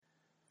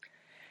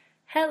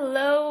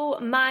Hello,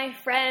 my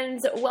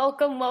friends.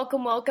 Welcome,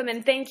 welcome, welcome,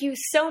 and thank you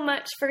so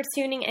much for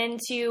tuning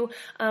into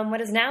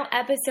what is now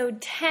episode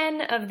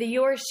 10 of the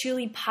Yours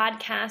Truly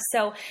podcast.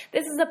 So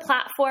this is a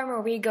platform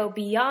where we go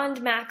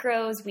beyond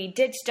macros, we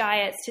ditch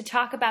diets to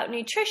talk about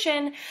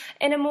nutrition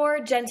in a more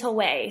gentle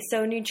way.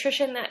 So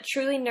nutrition that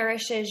truly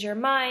nourishes your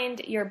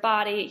mind, your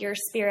body, your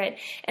spirit,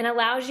 and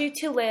allows you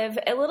to live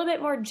a little bit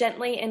more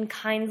gently and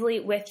kindly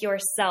with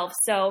yourself.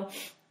 So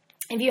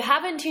if you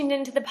haven't tuned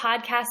into the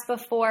podcast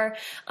before,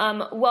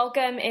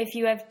 welcome. If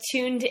you have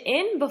tuned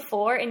in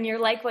before and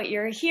you're like what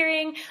you're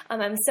hearing,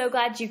 I'm so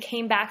glad you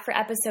came back for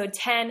episode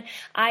 10.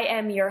 I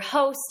am your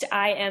host.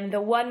 I am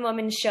the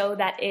one-woman show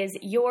that is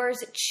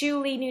Yours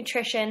Truly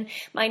Nutrition.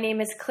 My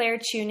name is Claire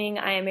Tuning.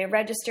 I am a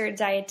registered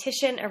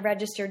dietitian, a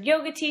registered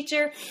yoga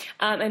teacher,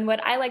 and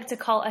what I like to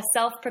call a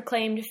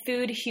self-proclaimed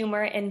food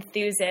humor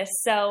enthusiast.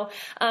 So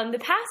the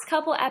past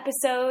couple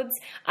episodes,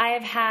 I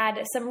have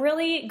had some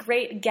really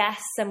great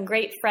guests, some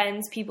great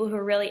friends, people who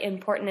are really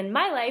important in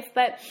my life.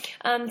 But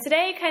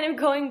today, kind of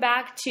going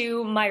back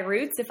to my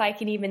roots, if I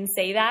can even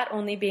say that,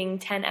 only being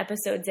 10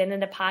 episodes in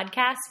a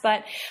podcast.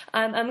 But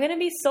I'm going to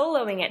be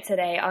soloing it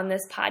today on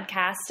this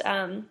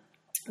podcast.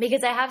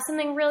 Because I have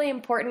something really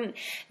important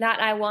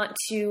that I want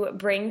to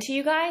bring to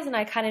you guys, and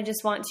I kind of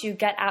just want to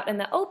get out in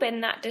the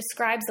open that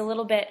describes a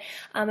little bit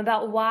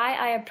about why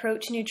I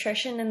approach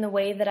nutrition in the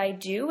way that I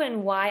do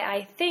and why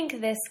I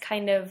think this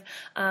kind of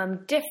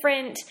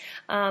different,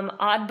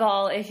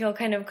 oddball, if you'll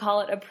kind of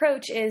call it,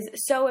 approach is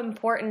so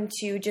important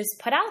to just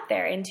put out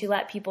there and to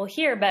let people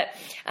hear. But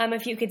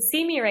if you could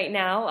see me right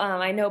now,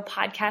 I know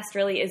podcast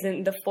really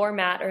isn't the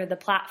format or the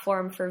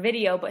platform for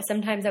video, but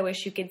sometimes I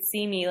wish you could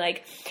see me.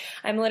 Like,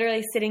 I'm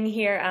literally sitting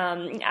here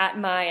at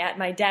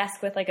my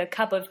desk with like a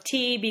cup of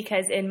tea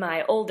because in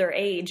my older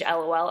age,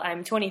 LOL,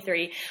 I'm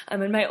 23.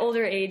 In my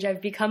older age,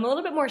 I've become a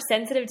little bit more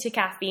sensitive to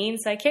caffeine,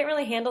 so I can't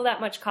really handle that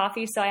much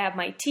coffee. So I have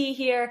my tea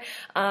here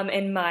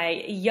in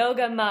my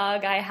yoga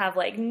mug. I have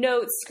like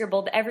notes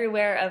scribbled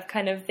everywhere of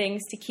kind of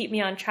things to keep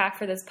me on track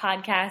for this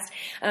podcast.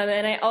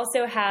 And I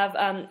also have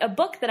a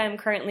book that I'm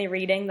currently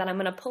reading that I'm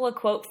going to pull a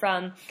quote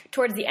from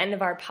towards the end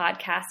of our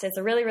podcast. It's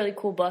a really, really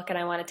cool book, and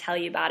I want to tell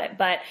you about it.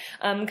 But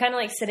I'm kind of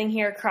like sitting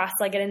here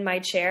cross-legged in my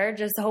chair,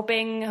 just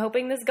hoping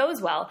this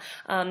goes well.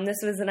 This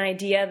was an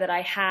idea that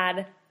I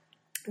had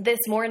this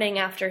morning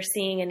after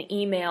seeing an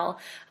email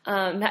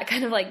that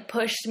kind of like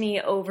pushed me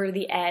over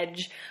the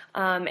edge,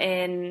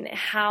 and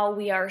how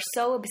we are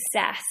so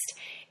obsessed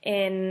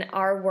in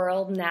our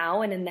world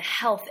now and in the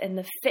health and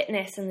the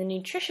fitness and the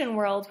nutrition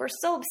world. We're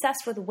so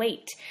obsessed with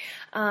weight.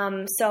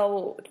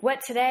 So what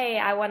today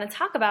I want to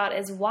talk about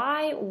is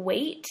why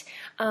weight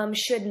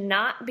should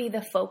not be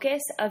the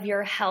focus of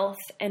your health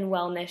and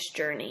wellness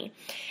journey.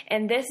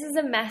 And this is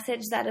a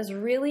message that is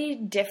really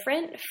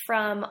different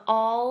from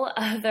all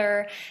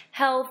other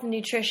health,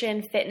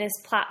 nutrition, fitness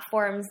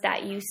platforms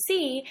that you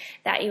see,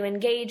 that you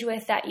engage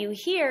with, that you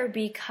hear,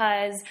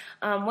 because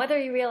whether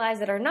you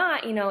realize it or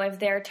not, you know, if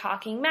they're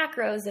talking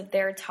macros, if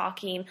they're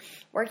talking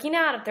working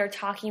out, if they're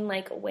talking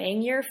like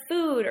weighing your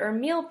food or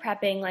meal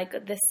prepping,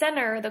 like the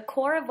center, the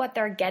core of what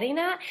they're getting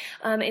at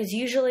is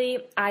usually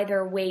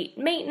either weight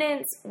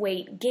maintenance,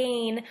 weight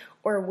gain,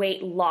 or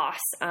weight loss.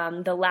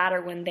 The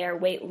latter one there,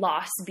 weight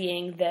loss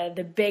being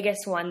the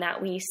biggest one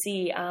that we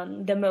see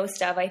the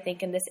most of, I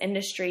think, in this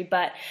industry.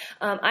 But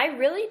I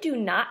really do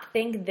not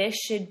think this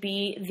should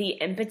be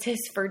the impetus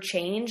for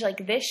change.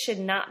 Like, this should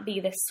not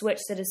be the switch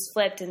that is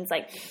flipped and it's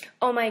like,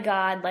 oh my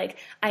God, like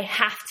I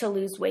have to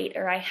lose weight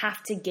or I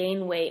have to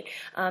gain weight.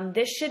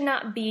 This should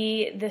not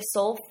be the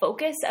sole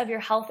focus of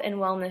your health and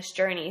wellness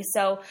journey.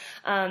 So,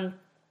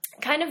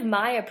 kind of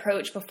my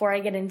approach before I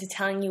get into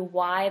telling you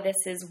why this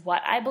is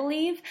what I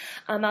believe.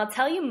 I'll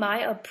tell you my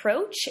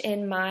approach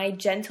in my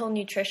Gentle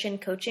Nutrition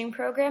Coaching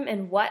Program,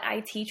 and what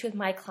I teach with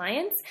my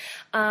clients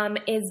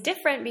is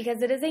different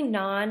because it is a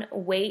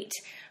non-weight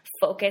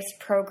focused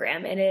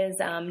program. It is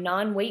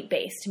non-weight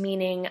based,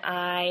 meaning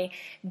I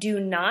do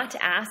not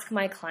ask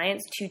my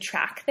clients to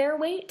track their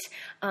weight.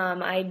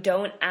 I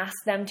don't ask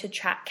them to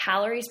track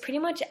calories. Pretty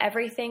much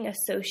everything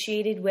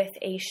associated with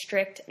a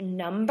strict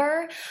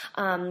number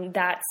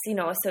that's, you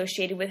know,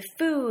 associated with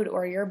food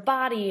or your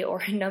body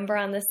or a number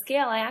on the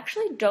scale, I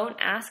actually don't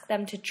ask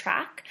them to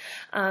track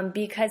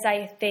because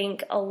I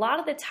think a lot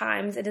of the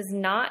times it is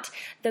not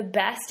the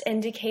best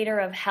indicator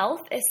of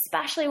health,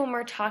 especially when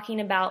we're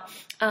talking about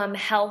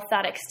health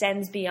that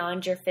extends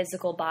beyond your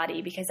physical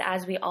body. Because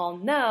as we all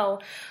know,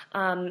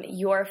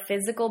 your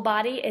physical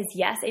body is,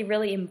 yes, a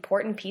really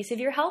important piece of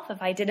your health.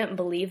 If I didn't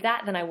believe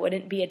that, then I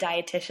wouldn't be a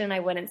dietitian. I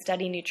wouldn't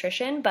study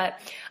nutrition, but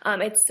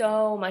it's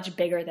so much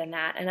bigger than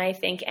that. And I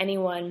think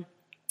anyone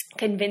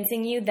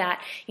convincing you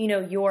that,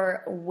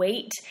 your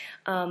weight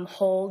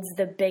holds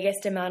the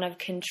biggest amount of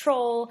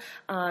control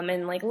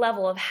and like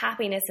level of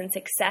happiness and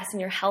success in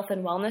your health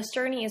and wellness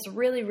journey is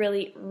really,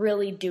 really,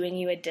 really doing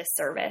you a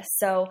disservice.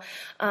 So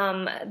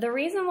the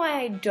reason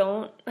why I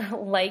don't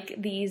like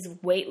these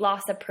weight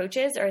loss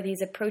approaches or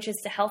these approaches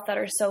to health that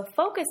are so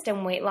focused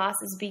on weight loss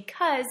is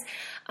because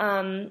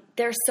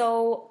they're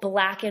so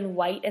black and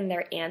white in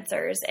their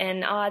answers.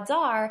 And odds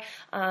are,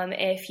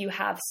 if you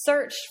have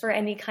searched for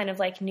any kind of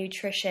like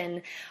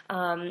nutrition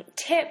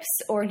tips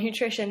or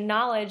nutrition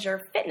knowledge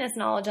or fitness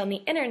knowledge on the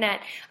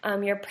internet,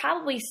 you're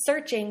probably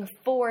searching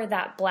for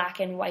that black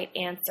and white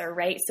answer,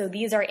 right? So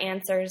these are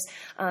answers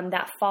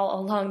that fall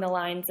along the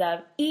lines of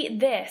eat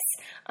this,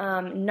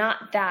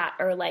 not that,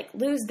 or like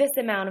lose this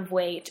amount of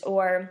weight,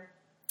 or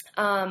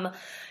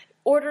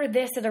order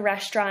this at a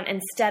restaurant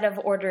instead of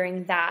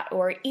ordering that,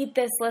 or eat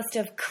this list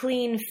of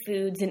clean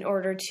foods in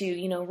order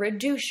to,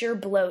 reduce your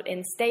bloat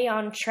and stay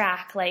on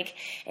track.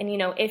 And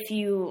if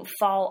you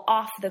fall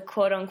off the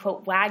quote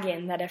unquote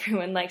wagon that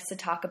everyone likes to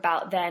talk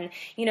about, then,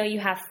 you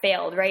have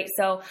failed, right?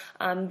 So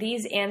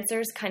these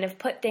answers kind of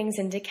put things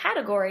into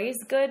categories,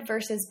 good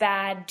versus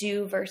bad,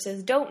 do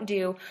versus don't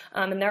do.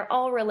 And they're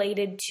all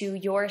related to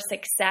your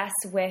success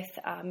with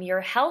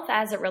your health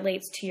as it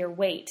relates to your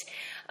weight.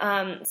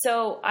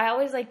 So I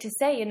always like to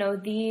say,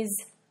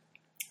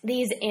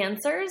 these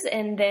answers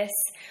and this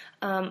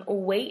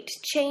weight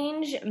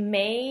change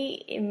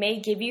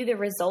may give you the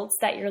results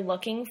that you're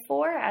looking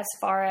for as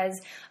far as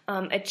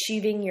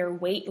achieving your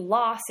weight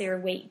loss or your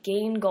weight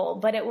gain goal,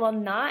 but it will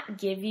not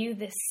give you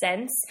the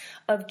sense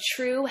of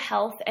true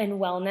health and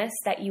wellness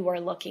that you are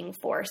looking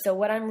for. So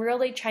what I'm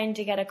really trying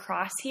to get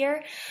across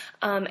here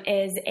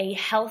is a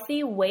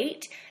healthy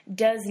weight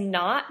does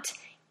not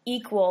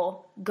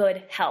equal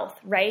good health,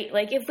 right?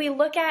 Like if we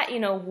look at,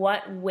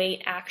 what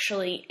weight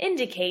actually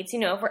indicates,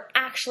 if we're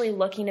actually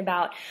looking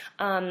about,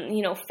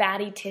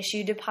 fatty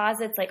tissue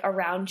deposits like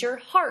around your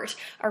heart,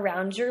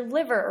 around your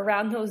liver,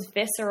 around those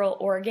visceral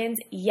organs,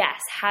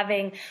 yes,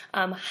 having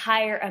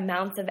higher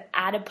amounts of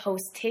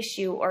adipose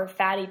tissue or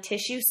fatty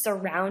tissue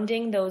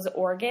surrounding those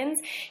organs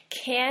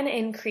can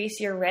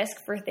increase your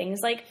risk for things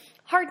like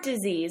heart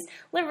disease,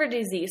 liver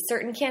disease,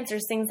 certain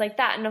cancers, things like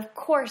that. And of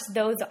course,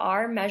 those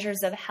are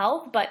measures of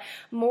health, but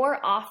more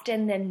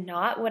often than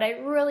not, what I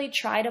really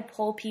try to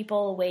pull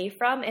people away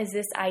from is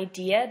this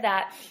idea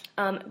that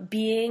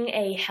being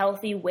a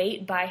healthy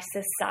weight by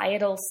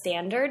societal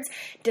standards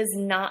does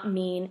not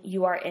mean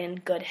you are in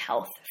good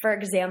health. For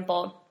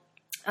example,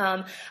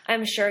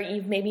 I'm sure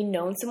you've maybe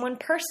known someone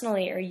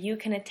personally, or you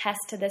can attest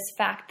to this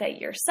fact that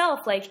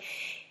yourself,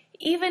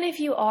 even if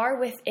you are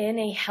within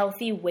a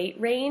healthy weight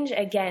range,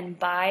 again,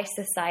 by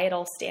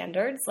societal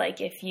standards,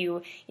 like if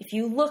you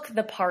look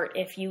the part,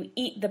 if you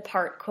eat the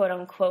part, quote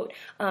unquote,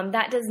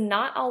 that does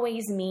not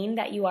always mean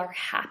that you are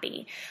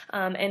happy.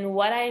 And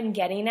what I am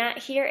getting at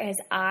here is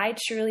I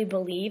truly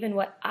believe, and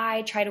what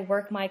I try to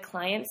work my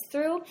clients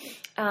through,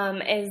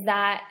 is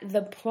that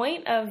the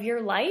point of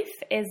your life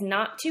is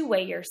not to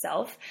weigh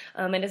yourself.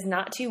 It is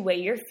not to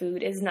weigh your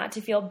food. It is not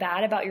to feel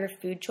bad about your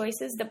food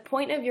choices. The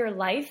point of your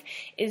life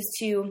is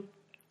to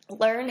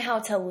learn how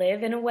to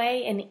live in a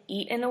way and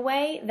eat in a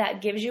way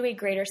that gives you a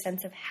greater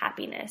sense of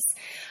happiness.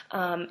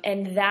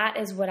 And that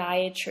is what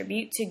I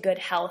attribute to good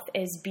health,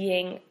 is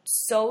being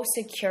so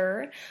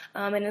secure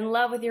and in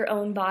love with your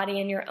own body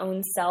and your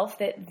own self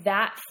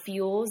that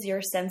fuels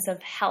your sense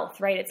of health,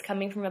 right? It's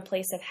coming from a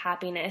place of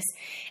happiness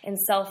and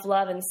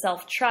self-love and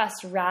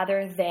self-trust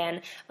rather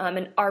than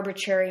an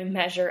arbitrary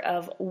measure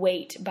of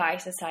weight by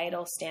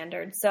societal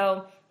standards.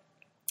 So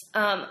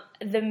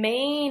the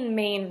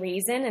main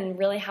reason, and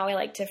really how I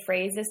like to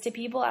phrase this to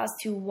people as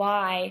to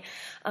why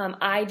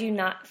I do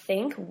not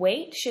think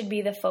weight should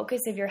be the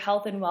focus of your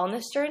health and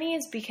wellness journey,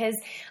 is because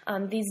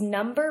these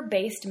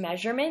number-based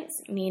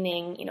measurements,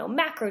 meaning,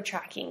 macro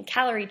tracking,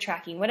 calorie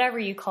tracking, whatever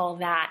you call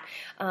that,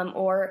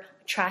 or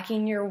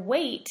tracking your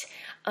weight,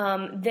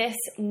 this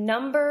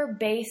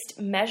number-based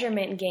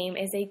measurement game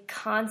is a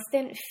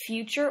constant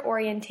future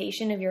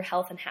orientation of your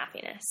health and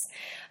happiness.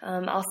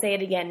 I'll say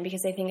it again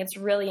because I think it's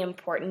really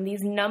important.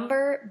 These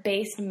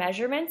number-based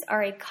measurements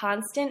are a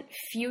constant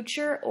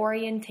future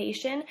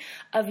orientation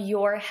of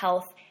your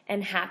health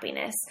and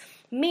happiness,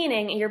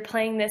 meaning you're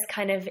playing this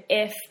kind of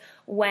if,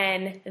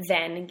 when,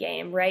 then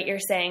game, right? You're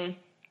saying,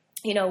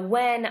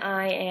 when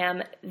I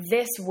am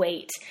this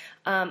weight,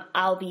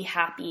 I'll be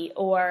happy.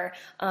 Or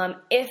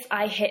if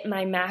I hit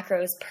my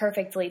macros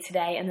perfectly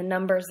today and the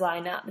numbers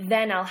line up,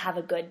 then I'll have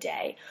a good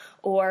day.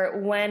 Or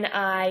when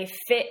I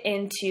fit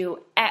into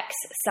X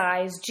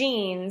size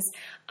jeans,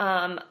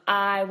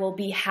 I will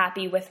be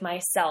happy with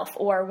myself.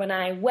 Or when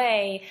I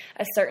weigh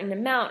a certain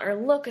amount or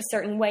look a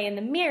certain way in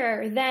the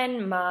mirror,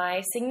 then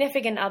my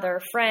significant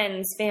other,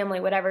 friends, family,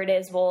 whatever it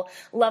is, will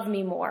love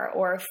me more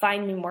or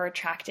find me more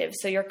attractive.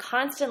 So you're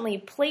constantly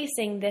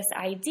placing this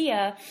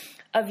idea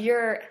of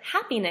your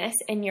happiness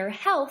and your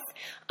health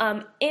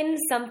in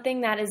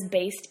something that is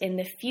based in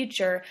the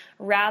future,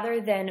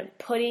 rather than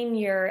putting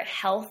your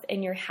health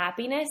and your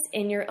happiness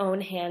in your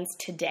own hands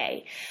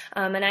today.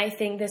 And I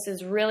think this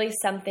is really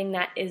something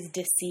that is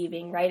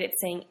deceiving, right? It's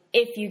saying,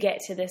 if you get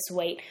to this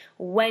weight,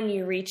 when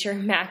you reach your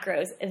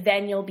macros,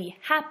 then you'll be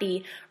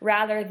happy,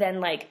 rather than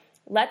like,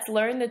 let's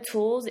learn the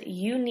tools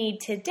you need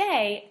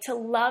today to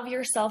love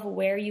yourself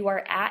where you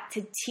are at,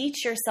 to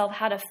teach yourself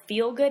how to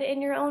feel good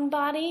in your own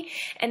body,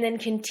 and then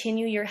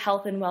continue your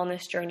health and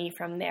wellness journey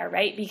from there,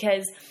 right?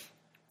 Because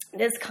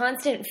this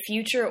constant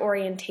future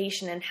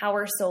orientation and how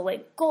we're so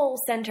like goal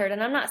centered,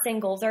 and I'm not saying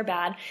goals are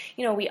bad,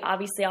 we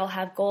obviously all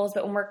have goals,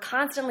 but when we're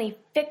constantly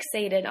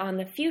fixated on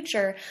the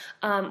future,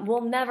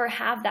 we'll never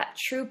have that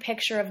true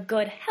picture of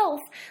good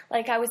health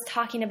like I was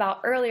talking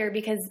about earlier,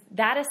 because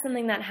that is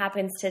something that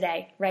happens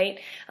today, right?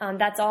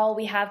 That's all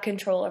we have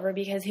control over,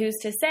 because who's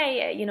to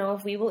say,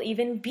 if we will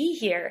even be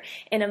here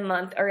in a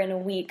month or in a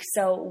week?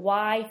 So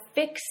why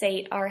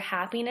fixate our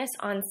happiness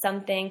on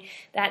something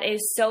that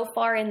is so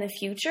far in the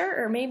future,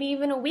 or maybe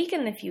even a week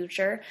in the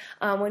future,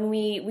 when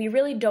we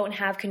really don't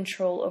have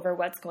control over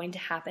what's going to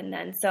happen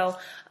then? So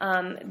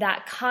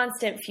that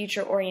constant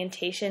future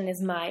orientation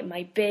is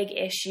my big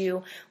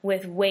issue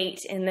with weight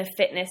in the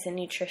fitness and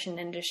nutrition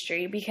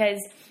industry, because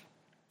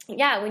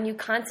when you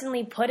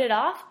constantly put it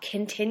off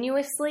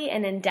continuously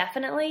and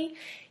indefinitely,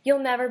 you'll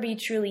never be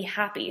truly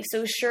happy.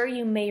 So sure,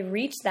 you may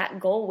reach that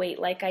goal weight,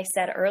 like I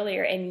said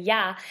earlier, and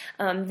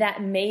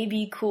that may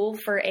be cool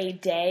for a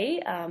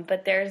day,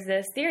 but there's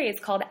this theory, it's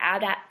called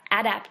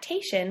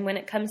adaptation when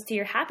it comes to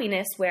your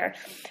happiness, where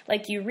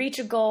like you reach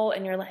a goal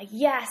and you're like,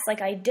 yes,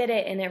 like I did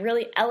it, and it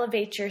really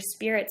elevates your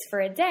spirits for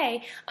a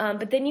day,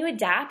 but then you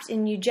adapt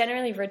and you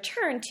generally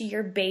return to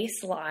your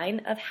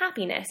baseline of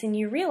happiness, and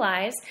you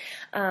realize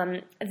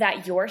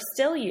that you're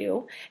still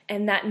you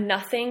and that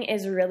nothing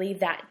is really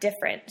that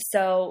different.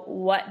 So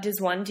what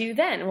does one do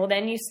then? Well,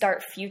 then you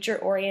start future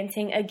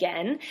orienting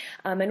again,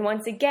 and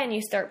once again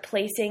you start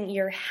placing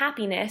your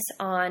happiness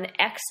on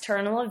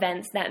external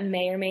events that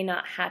may or may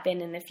not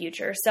happen in the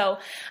future. So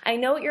I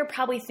know what you're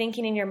probably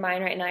thinking in your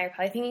mind right now. You're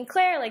probably thinking,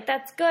 Claire, like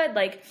that's good.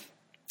 Like,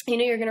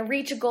 you're going to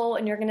reach a goal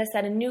and you're going to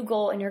set a new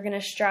goal and you're going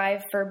to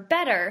strive for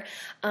better.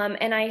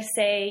 And I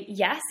say,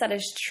 yes, that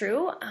is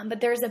true.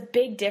 But there's a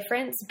big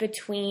difference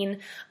between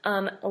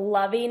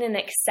loving and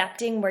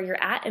accepting where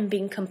you're at and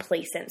being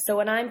complacent. So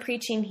what I'm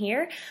preaching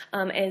here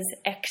is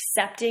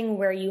accepting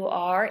where you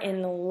are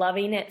and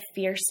loving it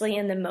fiercely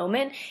in the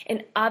moment,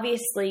 and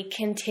obviously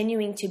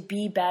continuing to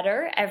be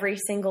better every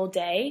single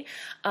day,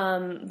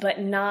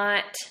 but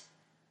not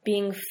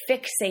being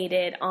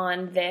fixated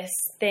on this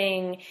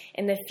thing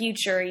in the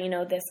future,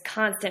 this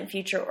constant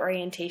future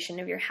orientation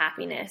of your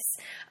happiness.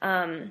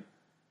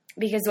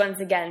 Because once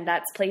again,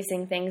 that's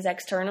placing things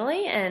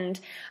externally. And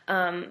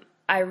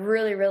I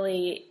really,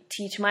 really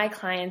teach my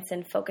clients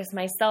and focus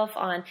myself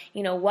on,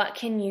 what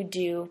can you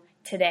do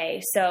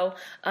today? So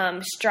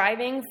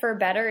striving for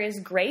better is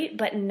great,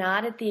 but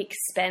not at the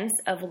expense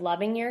of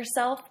loving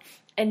yourself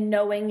and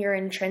knowing your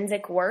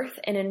intrinsic worth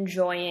and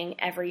enjoying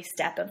every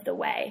step of the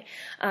way.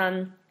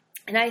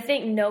 And I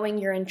think knowing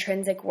your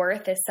intrinsic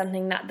worth is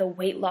something that the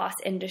weight loss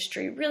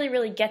industry really,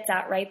 really gets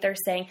at, right? They're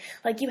saying,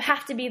 like, you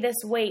have to be this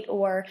weight,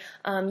 or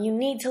you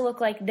need to look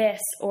like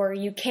this, or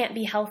you can't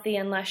be healthy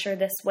unless you're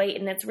this weight.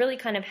 And it's really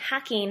kind of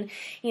hacking,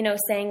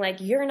 saying like,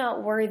 you're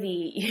not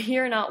worthy,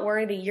 you're not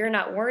worthy, you're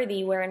not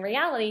worthy, where in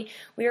reality,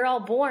 we are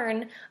all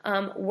born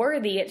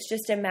worthy. It's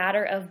just a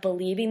matter of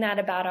believing that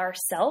about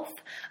ourselves,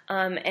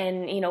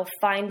 and,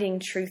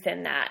 finding truth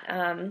in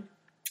that.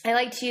 I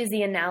like to use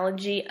the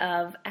analogy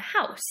of a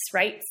house,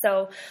 right?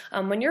 So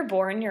when you're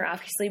born, you're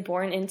obviously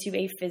born into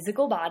a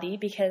physical body,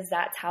 because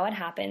that's how it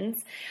happens.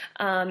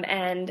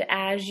 And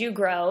as you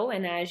grow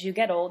and as you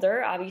get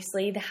older,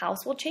 obviously the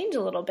house will change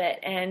a little bit.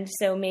 And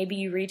so maybe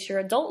you reach your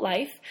adult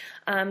life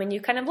and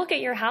you kind of look at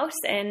your house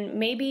and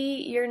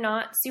maybe you're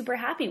not super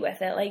happy with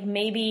it. Like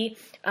maybe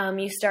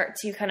you start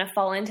to kind of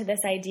fall into this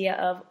idea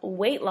of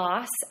weight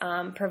loss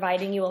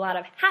providing you a lot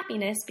of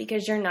happiness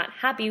because you're not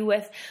happy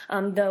with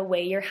the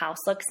way your house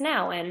looks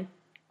now. And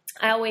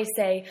I always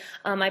say,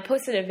 I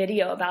posted a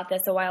video about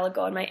this a while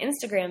ago on my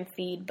Instagram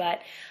feed, but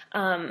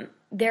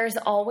there's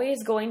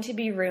always going to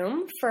be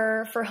room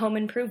for home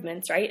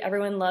improvements, right?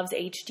 Everyone loves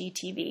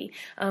HGTV.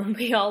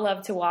 We all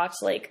love to watch,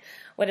 like,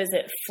 what is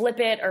it, Flip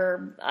It,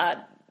 or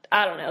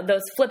I don't know,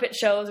 those Flip It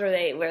shows where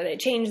they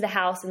change the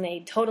house and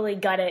they totally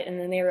gut it and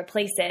then they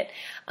replace it.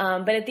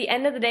 But at the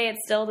end of the day,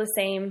 it's still the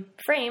same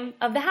frame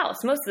of the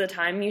house most of the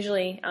time.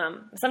 Usually,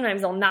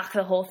 sometimes they'll knock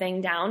the whole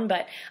thing down.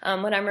 But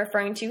what I'm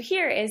referring to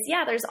here is,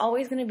 there's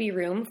always going to be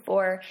room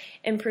for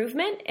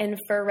improvement and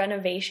for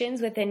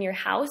renovations within your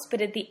house.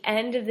 But at the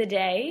end of the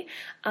day,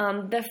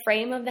 the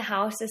frame of the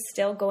house is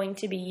still going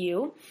to be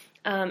you,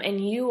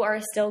 and you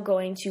are still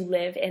going to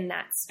live in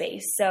that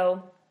space.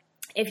 So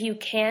if you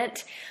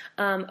can't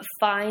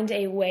find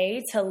a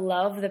way to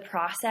love the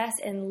process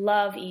and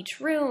love each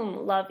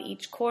room, love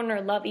each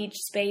corner, love each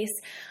space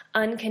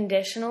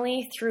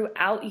unconditionally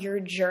throughout your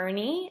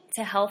journey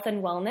to health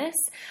and wellness,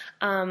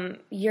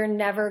 you're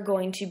never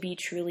going to be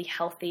truly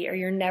healthy, or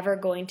you're never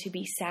going to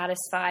be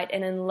satisfied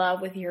and in love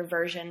with your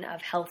version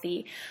of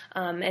healthy.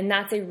 And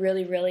that's a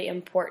really, really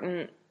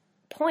important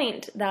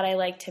point that I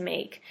like to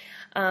make.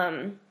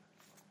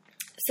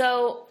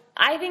 So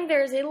I think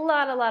there's a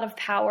lot of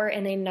power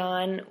in a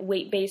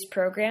non-weight-based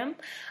program.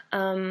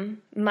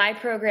 My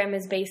program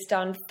is based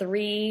on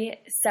 3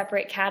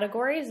 separate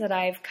categories that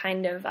I've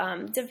kind of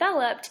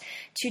developed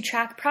to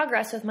track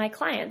progress with my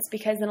clients,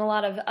 because in a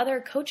lot of other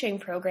coaching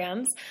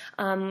programs,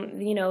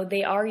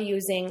 they are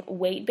using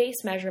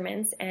weight-based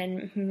measurements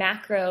and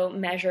macro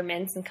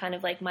measurements and kind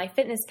of like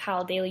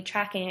MyFitnessPal, daily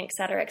tracking, et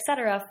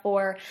cetera,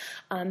 for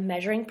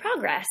measuring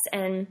progress.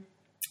 And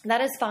that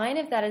is fine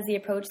if that is the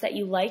approach that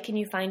you like and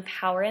you find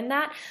power in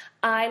that.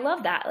 I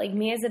love that. Like,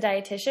 me as a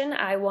dietitian,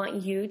 I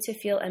want you to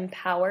feel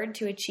empowered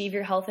to achieve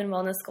your health and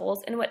wellness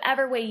goals in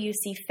whatever way you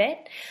see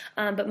fit.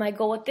 But my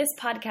goal with this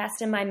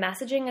podcast and my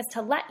messaging is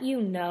to let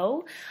you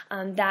know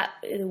that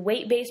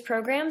weight-based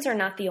programs are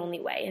not the only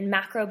way, and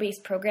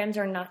macro-based programs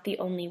are not the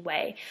only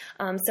way.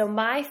 So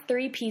my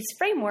 3-piece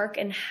framework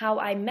and how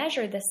I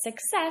measure the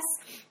success,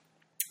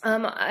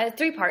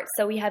 3 parts.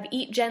 So we have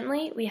eat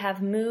gently, we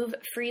have move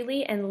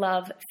freely, and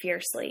love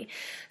fiercely.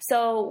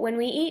 So when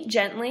we eat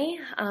gently,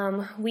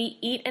 we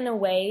eat in a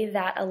way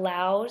that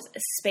allows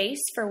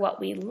space for what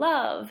we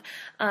love.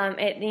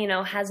 It,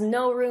 has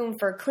no room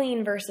for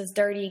clean versus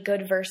dirty,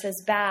 good versus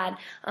bad,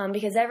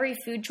 because every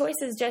food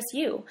choice is just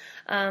you.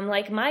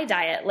 Like my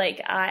diet,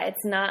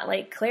 it's not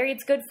like Claire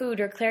eats good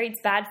food or Claire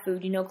eats bad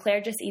food.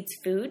 Claire just eats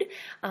food,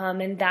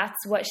 and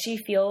that's what she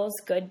feels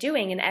good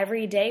doing. And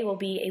every day will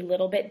be a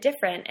little bit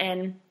different.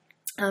 And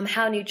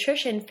how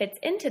nutrition fits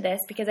into this,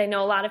 because I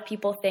know a lot of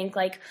people think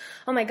like,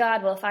 oh my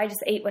God, well, if I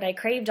just ate what I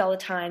craved all the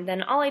time,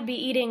 then all I'd be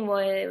eating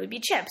would be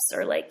chips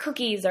or like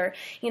cookies or,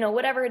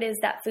 whatever it is,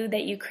 that food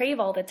that you crave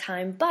all the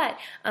time. But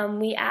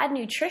we add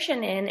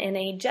nutrition in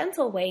a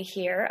gentle way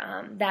here,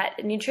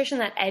 that nutrition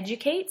that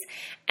educates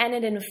and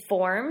it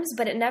informs,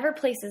 but it never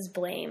places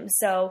blame.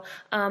 So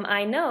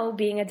I know,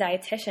 being a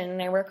dietitian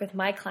and I work with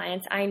my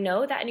clients, I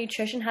know that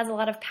nutrition has a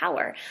lot of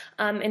power,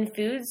 and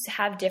foods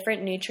have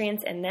different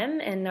nutrients in them,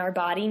 and our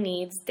body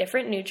needs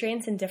different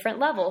nutrients in different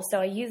levels. So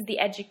I use the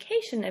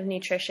education of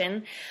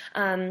nutrition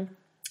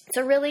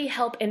to really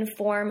help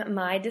inform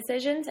my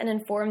decisions and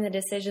inform the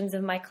decisions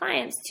of my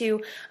clients to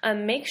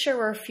make sure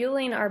we're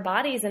fueling our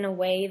bodies in a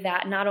way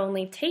that not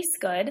only tastes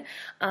good,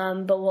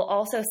 but will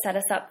also set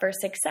us up for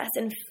success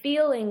and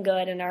feeling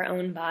good in our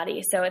own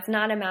body. So it's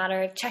not a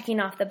matter of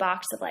checking off the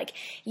box of like,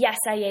 yes,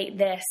 I ate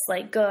this,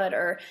 like good,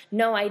 or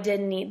no, I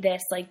didn't eat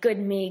this, like good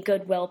me,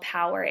 good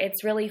willpower.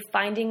 It's really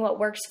finding what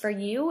works for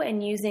you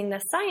and using the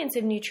science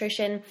of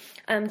nutrition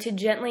to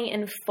gently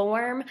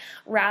inform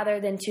rather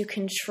than to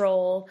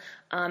control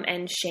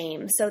and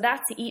shame. So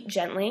that's eat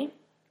gently.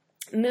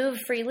 Move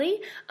freely.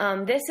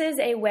 This is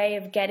a way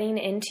of getting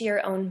into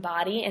your own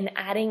body and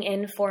adding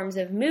in forms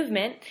of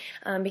movement,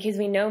 because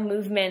we know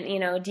movement,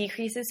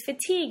 decreases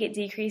fatigue, it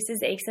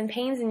decreases aches and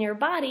pains in your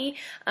body,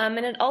 and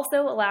it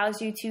also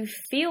allows you to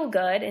feel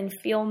good and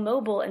feel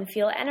mobile and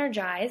feel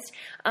energized.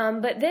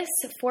 But this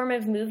form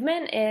of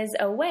movement is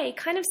a way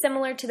kind of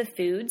similar to the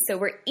food. So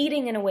we're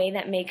eating in a way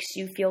that makes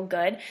you feel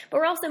good, but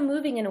we're also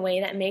moving in a way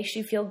that makes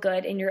you feel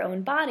good in your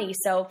own body.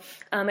 So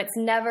it's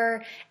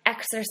never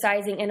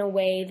exercising in a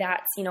way that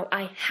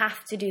I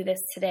have to do this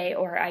today,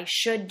 or I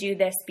should do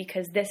this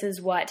because this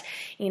is what,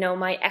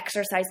 my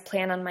exercise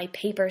plan on my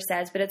paper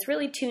says. But it's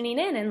really tuning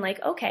in and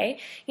like, okay,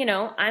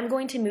 I'm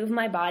going to move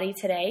my body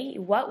today.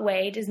 What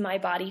way does my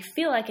body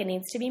feel like it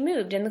needs to be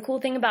moved? And the cool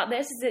thing about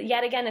this is that,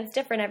 yet again, it's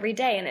different every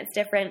day and it's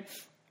different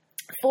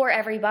for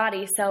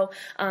everybody. So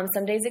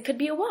some days it could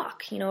be a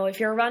walk. If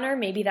you're a runner,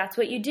 maybe that's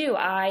what you do.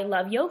 I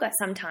love yoga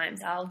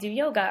sometimes. I'll do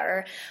yoga,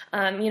 or,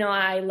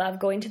 I love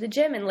going to the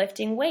gym and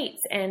lifting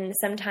weights. And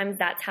sometimes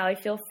that's how I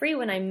feel free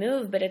when I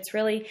move, but it's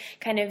really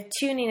kind of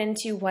tuning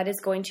into what is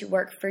going to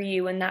work for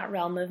you in that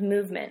realm of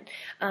movement.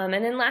 And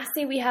then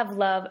lastly, we have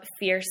love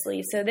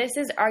fiercely. So this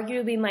is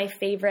arguably my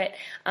favorite.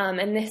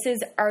 And this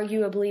is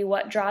arguably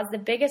what draws the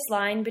biggest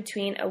line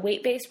between a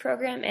weight-based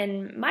program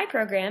and my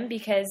program,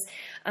 because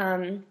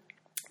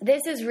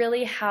this is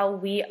really how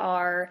we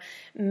are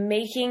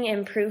making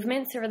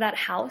improvements for that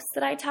house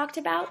that I talked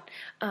about.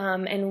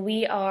 And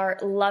we are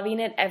loving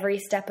it every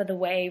step of the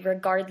way,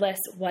 regardless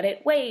what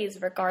it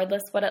weighs,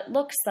 regardless what it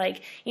looks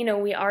like.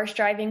 We are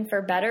striving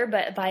for better,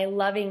 but by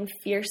loving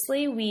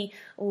fiercely, we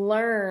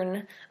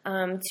learn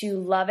to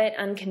love it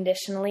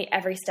unconditionally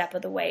every step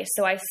of the way.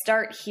 So I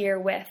start here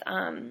with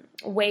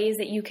ways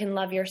that you can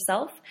love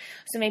yourself.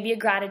 So maybe a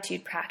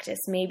gratitude practice,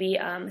 maybe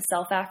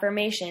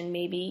self-affirmation,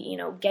 maybe,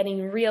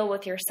 getting real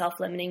with your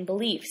self-limiting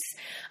beliefs.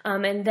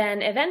 And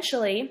then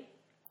eventually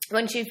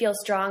once you feel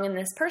strong in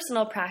this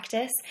personal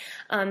practice,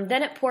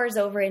 then it pours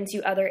over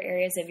into other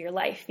areas of your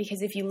life.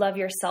 Because if you love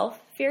yourself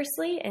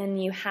fiercely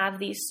and you have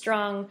these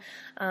strong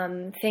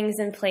things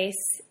in place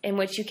in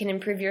which you can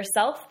improve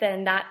yourself,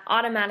 then that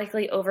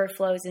automatically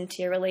overflows into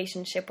your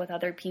relationship with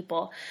other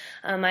people.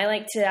 I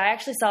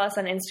actually saw this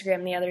on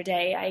Instagram the other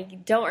day. I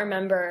don't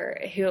remember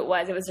who it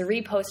was. It was a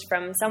repost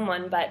from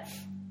someone, but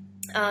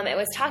it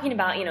was talking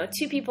about,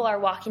 two people are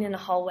walking in a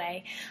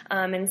hallway,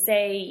 and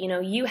say,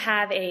 you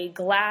have a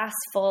glass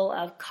full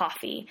of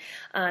coffee,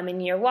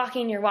 and you're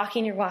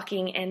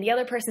walking, and the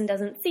other person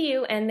doesn't see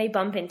you, and they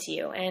bump into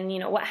you. And,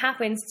 what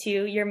happens to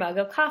your mug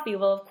of coffee?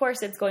 Well, of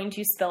course, it's going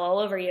to spill all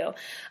over you.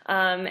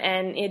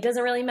 And it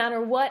doesn't really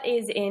matter what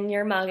is in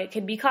your mug. It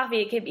could be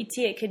coffee, it could be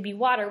tea, it could be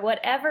water,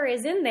 whatever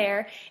is in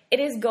there, it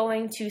is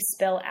going to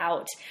spill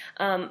out.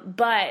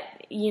 But,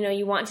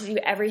 you want to do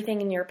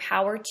everything in your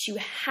power to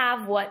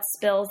have what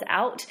spills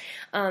out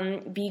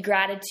be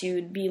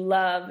gratitude, be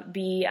love,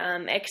 be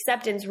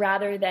acceptance,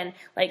 rather than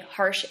like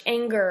harsh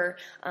anger,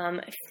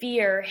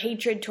 fear,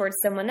 hatred towards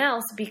someone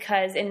else.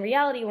 Because in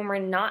reality, when we're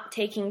not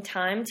taking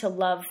time to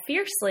love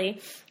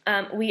fiercely,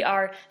 we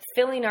are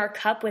filling our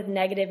cup with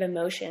negative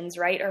emotions,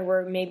 right? Or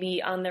we're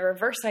maybe on the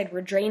reverse side,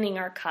 we're draining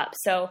our cup.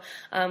 So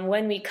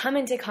when we come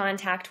into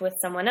contact with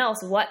someone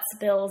else, what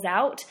spills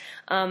out,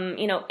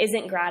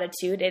 isn't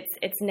gratitude.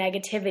 It's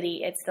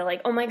negativity. It's the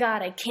like, oh my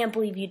God, I can't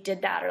believe you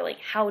did that. Or like,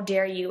 how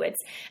dare you? It's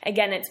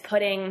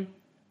putting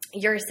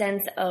your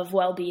sense of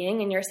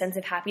well-being and your sense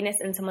of happiness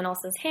in someone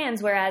else's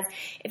hands. Whereas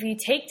if you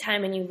take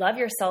time and you love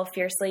yourself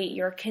fiercely,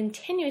 you're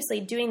continuously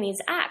doing these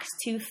acts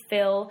to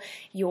fill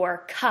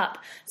your cup,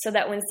 so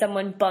that when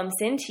someone bumps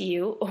into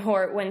you,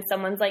 or when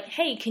someone's like,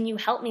 hey, can you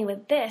help me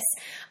with this?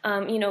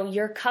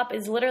 Your cup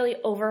is literally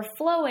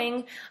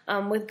overflowing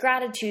with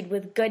gratitude,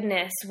 with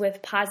goodness,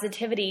 with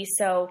positivity,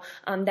 so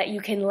that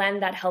you can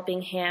lend that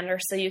helping hand, or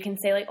so you can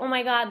say like, oh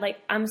my God, like,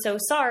 I'm so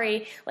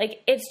sorry.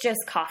 Like, it's just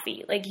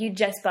coffee. Like, you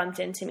just bumped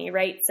into me.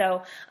 Right?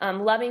 So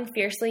loving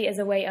fiercely is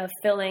a way of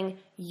filling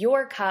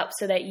your cup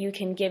so that you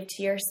can give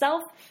to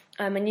yourself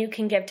and you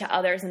can give to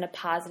others in a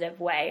positive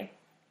way.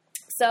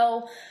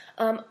 So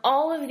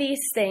all of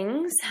these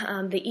things,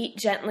 the eat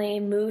gently,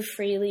 move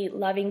freely,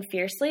 loving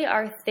fiercely,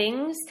 are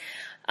things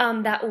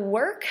that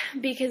work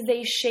because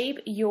they shape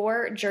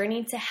your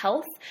journey to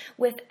health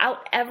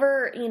without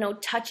ever,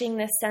 touching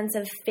this sense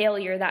of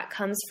failure that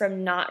comes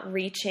from not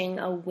reaching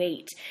a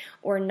weight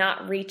or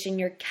not reaching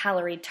your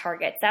calorie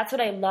targets. That's what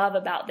I love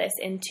about this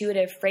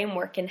intuitive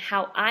framework and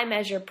how I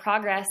measure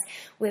progress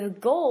with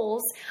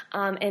goals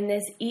in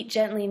this eat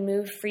gently,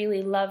 move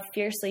freely, love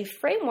fiercely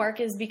framework,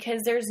 is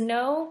because there's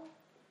no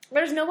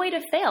way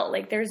to fail.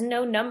 Like, there's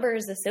no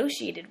numbers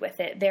associated with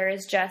it. There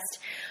is just,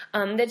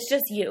 that's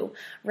just you,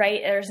 right?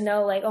 There's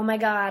no like, oh my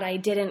God, I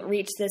didn't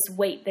reach this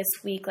weight this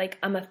week. Like,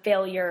 I'm a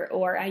failure,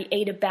 or I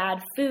ate a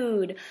bad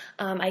food.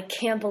 I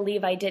can't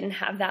believe I didn't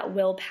have that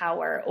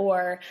willpower,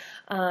 or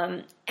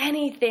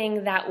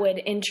anything that would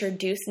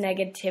introduce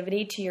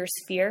negativity to your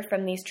sphere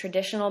from these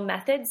traditional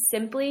methods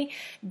simply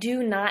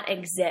do not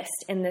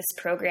exist in this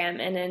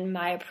program and in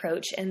my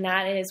approach. And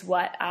that is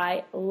what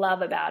I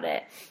love about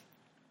it.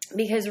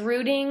 Because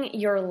rooting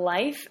your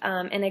life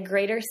in a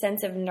greater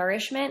sense of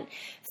nourishment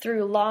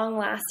through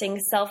long-lasting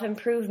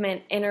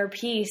self-improvement, inner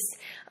peace,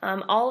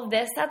 all of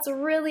this, that's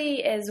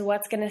really is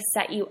what's going to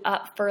set you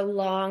up for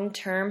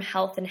long-term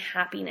health and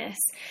happiness.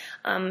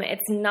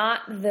 It's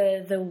not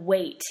the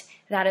weight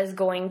that is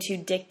going to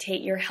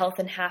dictate your health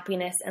and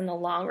happiness in the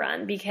long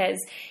run. Because,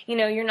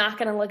 you're not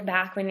going to look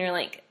back when you're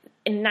like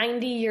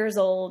 90 years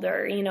old,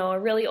 or, a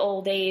really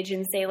old age,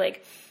 and say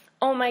like,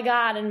 oh my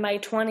God, in my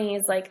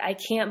 20s, like, I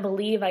can't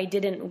believe I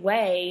didn't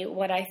weigh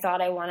what I thought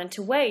I wanted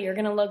to weigh. You're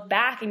going to look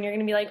back and you're going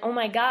to be like, oh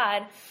my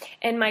God,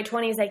 in my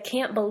 20s, I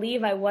can't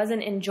believe I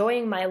wasn't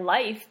enjoying my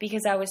life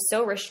because I was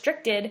so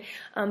restricted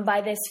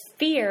by this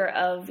fear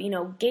of,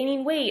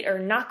 gaining weight or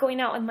not going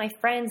out with my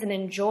friends and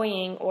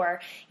enjoying, or,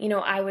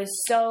 I was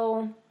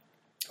so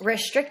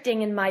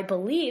restricting in my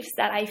beliefs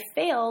that I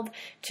failed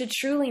to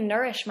truly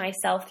nourish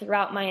myself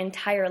throughout my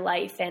entire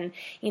life. And,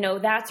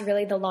 that's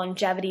really the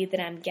longevity that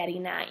I'm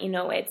getting at.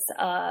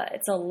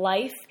 It's a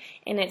life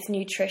and it's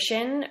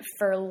nutrition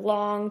for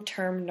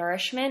long-term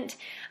nourishment,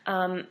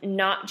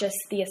 not just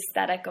the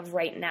aesthetic of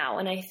right now.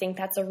 And I think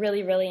that's a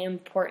really, really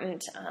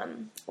important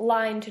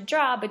line to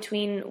draw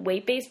between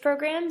weight-based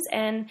programs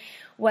and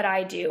what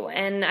I do.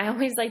 And I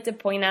always like to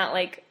point out,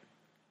 like,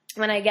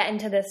 when I get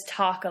into this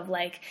talk of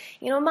like,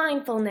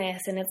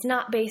 mindfulness, and it's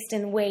not based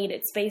in weight,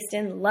 it's based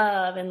in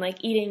love, and like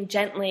eating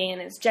gently,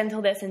 and it's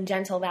gentle this and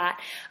gentle that.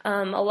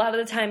 A lot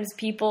of the times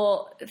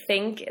people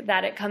think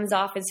that it comes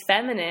off as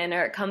feminine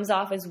or it comes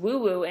off as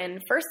woo-woo.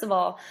 And first of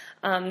all,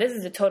 this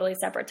is a totally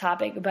separate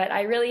topic, but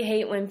I really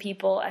hate when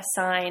people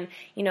assign,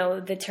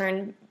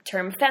 the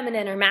term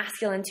feminine or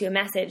masculine to a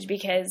message,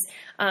 because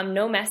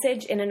no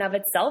message in and of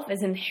itself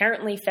is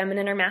inherently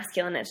feminine or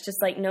masculine. It's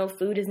just like no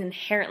food is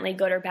inherently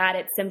good or bad.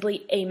 It's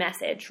simply a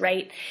message,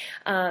 right?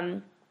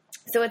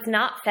 So it's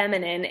not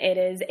feminine. It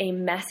is a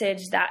message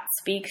that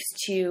speaks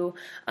to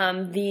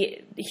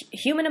the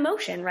human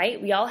emotion,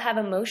 right? We all have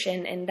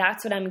emotion, and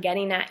that's what I'm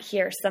getting at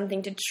here.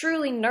 Something to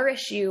truly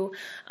nourish you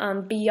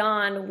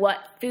beyond what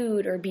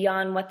food or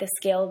beyond what the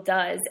scale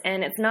does.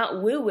 And it's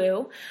not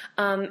woo-woo.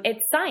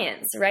 It's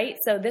science, right?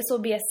 So this will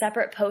be a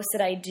separate post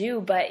that I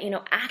do, but,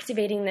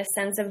 activating this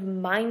sense of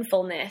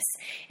mindfulness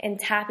and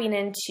tapping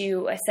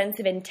into a sense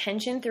of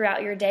intention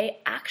throughout your day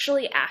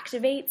actually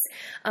activates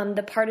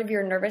the part of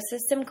your nervous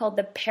system called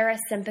the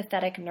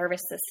parasympathetic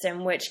nervous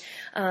system, which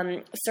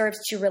serves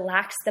to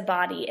relax the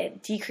body.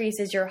 It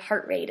decreases your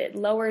heart rate. It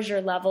lowers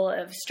your level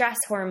of stress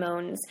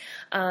hormones.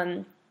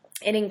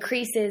 It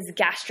increases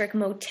gastric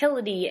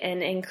motility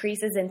and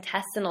increases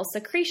intestinal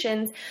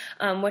secretions,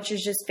 which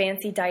is just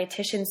fancy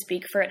dietitian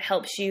speak for it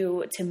helps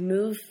you to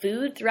move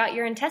food throughout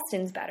your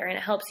intestines better, and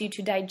it helps you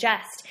to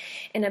digest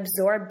and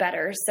absorb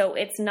better. So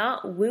it's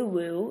not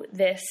woo-woo,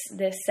 this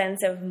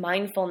sense of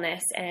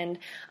mindfulness and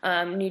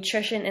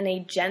nutrition in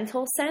a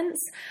gentle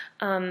sense.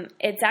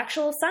 It's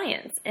actual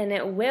science, and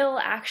it will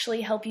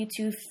actually help you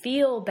to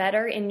feel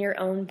better in your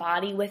own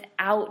body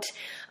without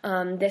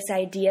this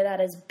idea that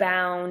is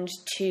bound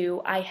to,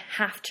 I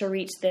have to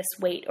reach this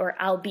weight, or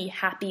I'll be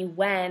happy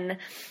when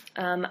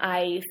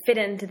I fit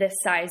into this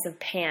size of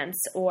pants,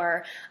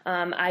 or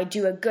I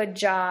do a good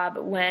job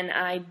when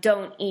I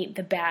don't eat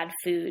the bad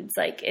foods.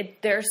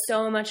 There's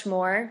so much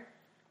more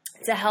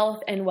to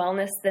health and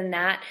wellness than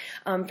that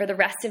for the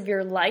rest of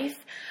your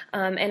life.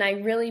 And I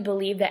really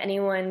believe that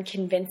anyone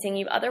convincing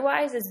you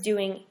otherwise is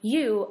doing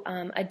you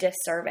a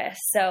disservice.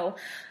 So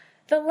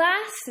the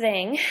last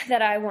thing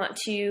that I want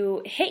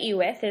to hit you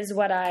with is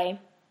what I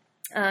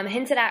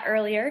hinted at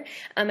earlier.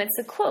 It's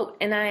a quote,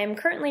 and I am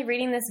currently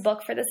reading this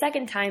book for the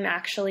second time,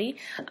 actually.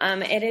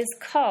 It is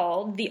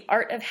called The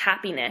Art of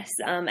Happiness,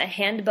 a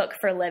handbook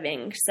for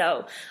living.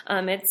 So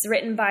it's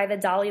written by the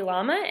Dalai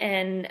Lama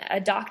and a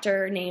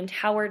doctor named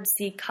Howard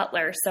C.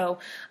 Cutler. So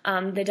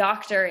the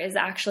doctor is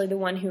actually the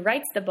one who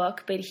writes the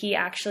book, but he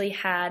actually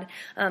had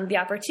the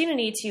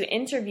opportunity to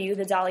interview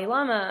the Dalai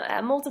Lama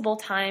at multiple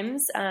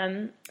times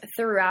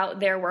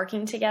throughout their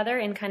working together,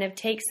 and kind of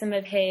take some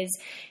of his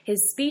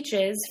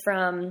speeches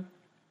from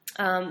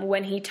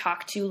when he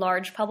talked to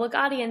large public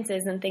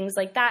audiences and things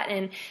like that,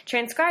 and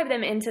transcribe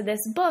them into this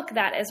book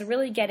that is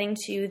really getting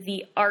to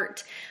the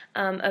art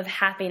of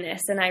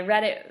happiness. And I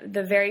read it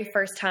the very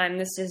first time.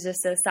 This is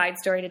just a side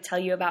story to tell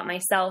you about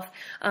myself.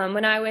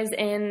 When I was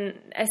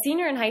a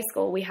senior in high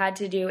school, we had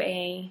to do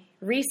a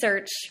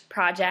research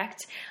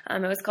project.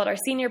 It was called our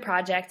senior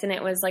project, and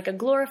it was like a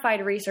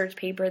glorified research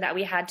paper that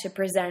we had to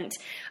present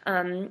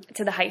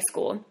to the high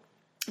school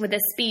with a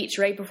speech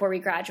right before we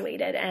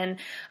graduated. And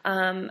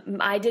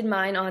I did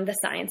mine on the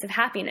science of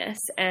happiness.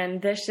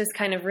 And this just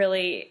kind of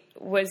really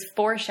was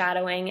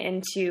foreshadowing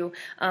into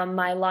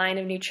my line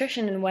of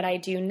nutrition and what I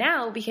do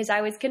now, because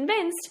I was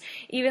convinced,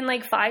 even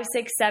like 5,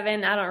 6,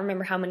 7, I don't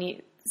remember how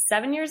many,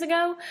 7 years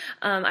ago,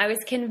 I was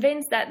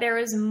convinced that there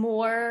was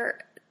more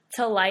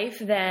to life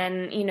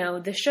than,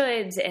 the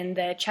shoulds and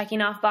the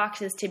checking off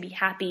boxes to be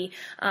happy.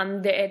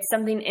 It's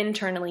something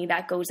internally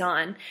that goes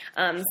on.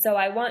 So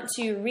I want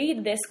to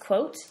read this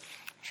quote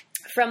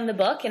from the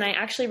book, and I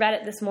actually read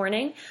it this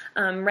morning,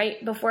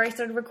 right before I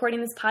started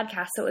recording this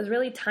podcast, so it was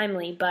really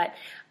timely, but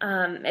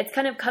it's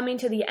kind of coming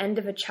to the end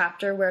of a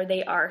chapter where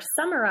they are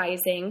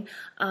summarizing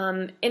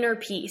inner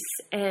peace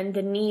and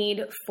the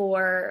need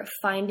for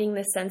finding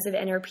the sense of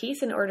inner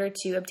peace in order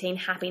to obtain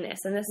happiness.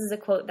 And this is a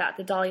quote that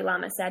the Dalai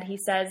Lama said. He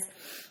says,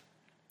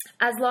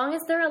 "As long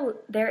as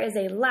there is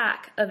a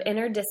lack of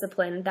inner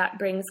discipline that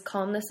brings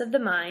calmness of the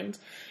mind,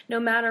 no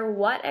matter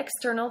what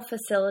external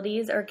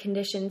facilities or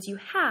conditions you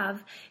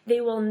have,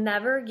 they will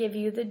never give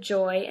you the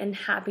joy and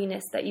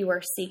happiness that you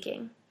are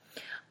seeking.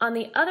 On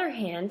the other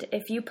hand,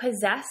 if you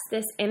possess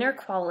this inner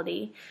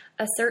quality,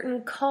 a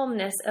certain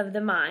calmness of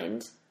the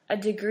mind, a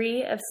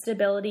degree of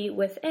stability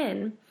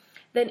within,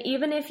 then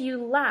even if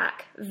you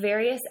lack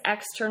various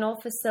external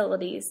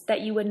facilities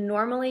that you would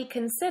normally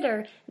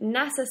consider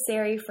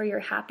necessary for your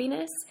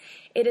happiness,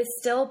 it is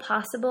still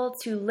possible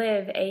to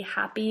live a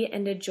happy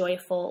and a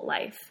joyful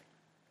life."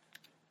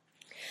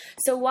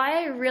 So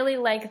why I really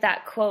like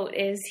that quote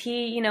is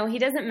he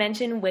doesn't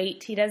mention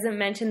weight. He doesn't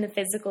mention the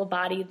physical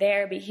body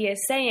there, but he is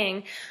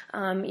saying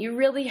you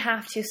really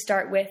have to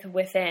start with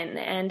within.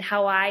 And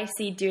how I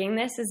see doing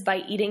this is by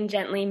eating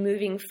gently,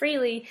 moving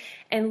freely,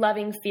 and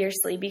loving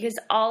fiercely, because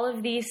all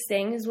of these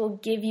things will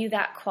give you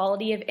that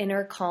quality of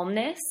inner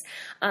calmness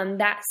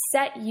that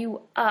set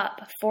you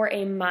up for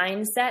a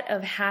mindset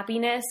of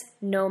happiness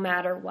no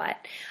matter what.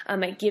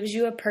 It gives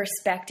you a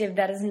perspective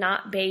that is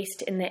not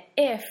based in the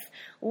if,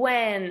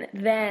 when,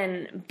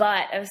 then,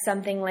 but of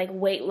something like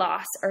weight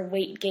loss or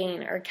weight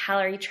gain or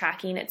calorie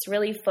tracking. It's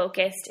really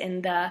focused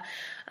in the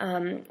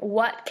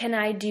what can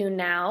I do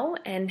now,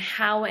 and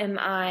how am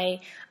I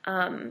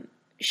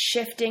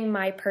shifting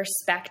my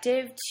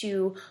perspective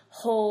to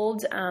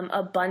hold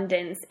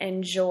abundance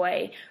and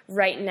joy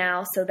right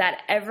now, so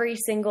that every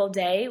single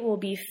day will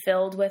be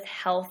filled with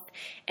health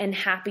and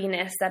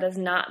happiness that is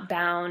not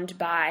bound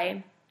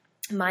by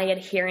my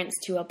adherence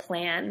to a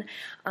plan,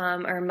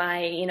 or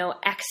my,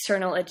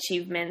 external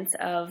achievements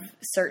of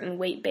certain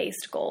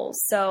weight-based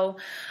goals. So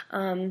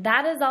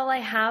that is all I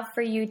have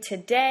for you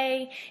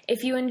today.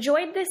 If you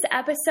enjoyed this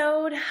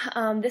episode,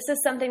 this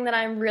is something that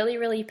I'm really,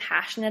 really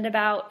passionate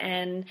about.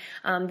 And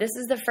this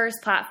is the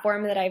first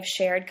platform that I've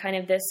shared kind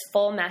of this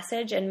full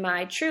message and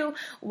my true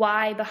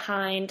why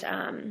behind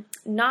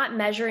not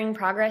measuring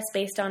progress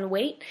based on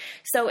weight.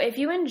 So if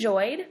you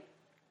enjoyed,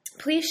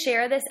 please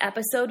share this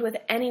episode with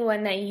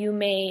anyone that you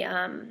may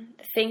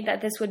think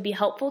that this would be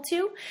helpful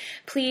to.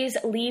 Please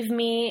leave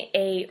me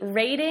a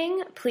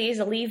rating. Please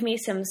leave me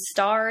some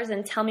stars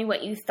and tell me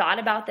what you thought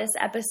about this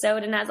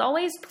episode. And as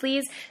always,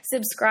 please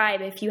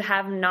subscribe if you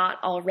have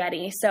not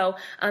already. So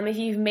if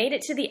you've made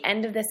it to the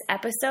end of this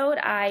episode,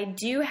 I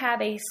do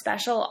have a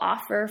special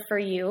offer for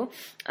you.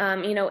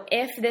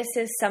 If this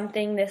is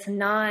something, this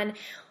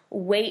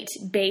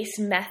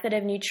weight-based method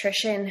of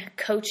nutrition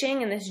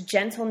coaching and this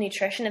gentle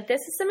nutrition, if this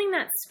is something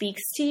that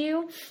speaks to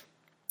you,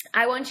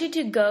 I want you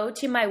to go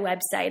to my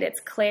website. It's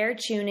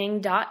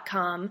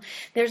clairetuning.com.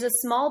 There's a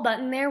small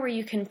button there where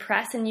you can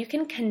press and you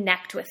can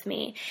connect with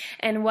me.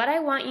 And what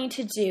I want you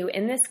to do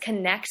in this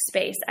connect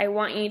space, I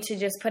want you to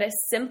just put a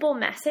simple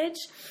message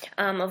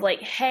of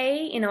like,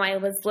 hey, I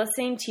was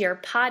listening to your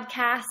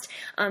podcast.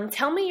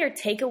 Tell me your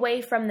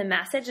takeaway from the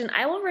message, and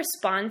I will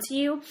respond to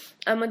you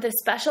with a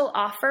special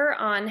offer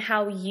on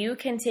how you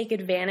can take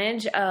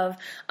advantage of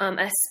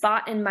a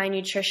spot in my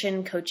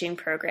nutrition coaching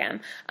program.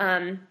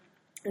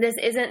 This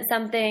isn't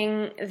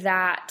something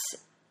that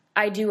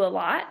I do a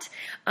lot,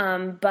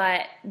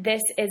 but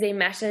this is a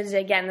message,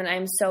 again, that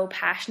I'm so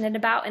passionate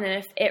about. And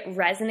if it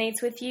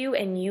resonates with you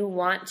and you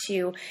want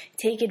to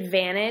take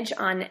advantage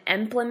on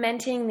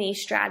implementing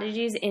these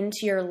strategies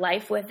into your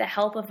life with the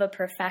help of a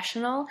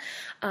professional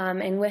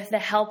and with the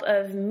help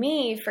of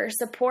me for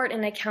support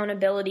and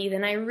accountability,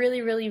 then I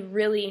really, really,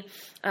 really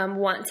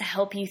want to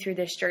help you through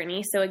this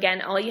journey. So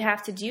again, all you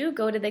have to do,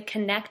 go to the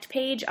connect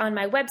page on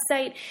my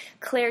website,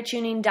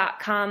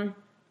 clairetuning.com.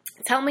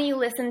 Tell me you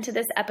listened to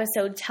this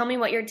episode. Tell me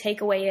what your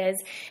takeaway is,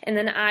 and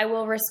then I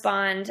will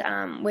respond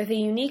with a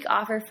unique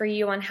offer for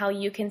you on how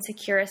you can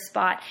secure a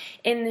spot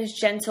in this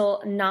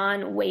gentle,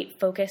 non-weight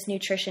focused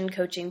nutrition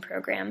coaching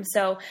program.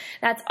 So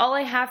that's all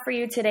I have for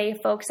you today,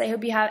 folks. I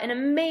hope you have an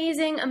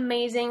amazing,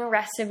 amazing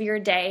rest of your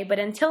day. But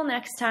until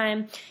next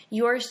time,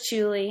 yours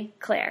truly,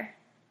 Claire.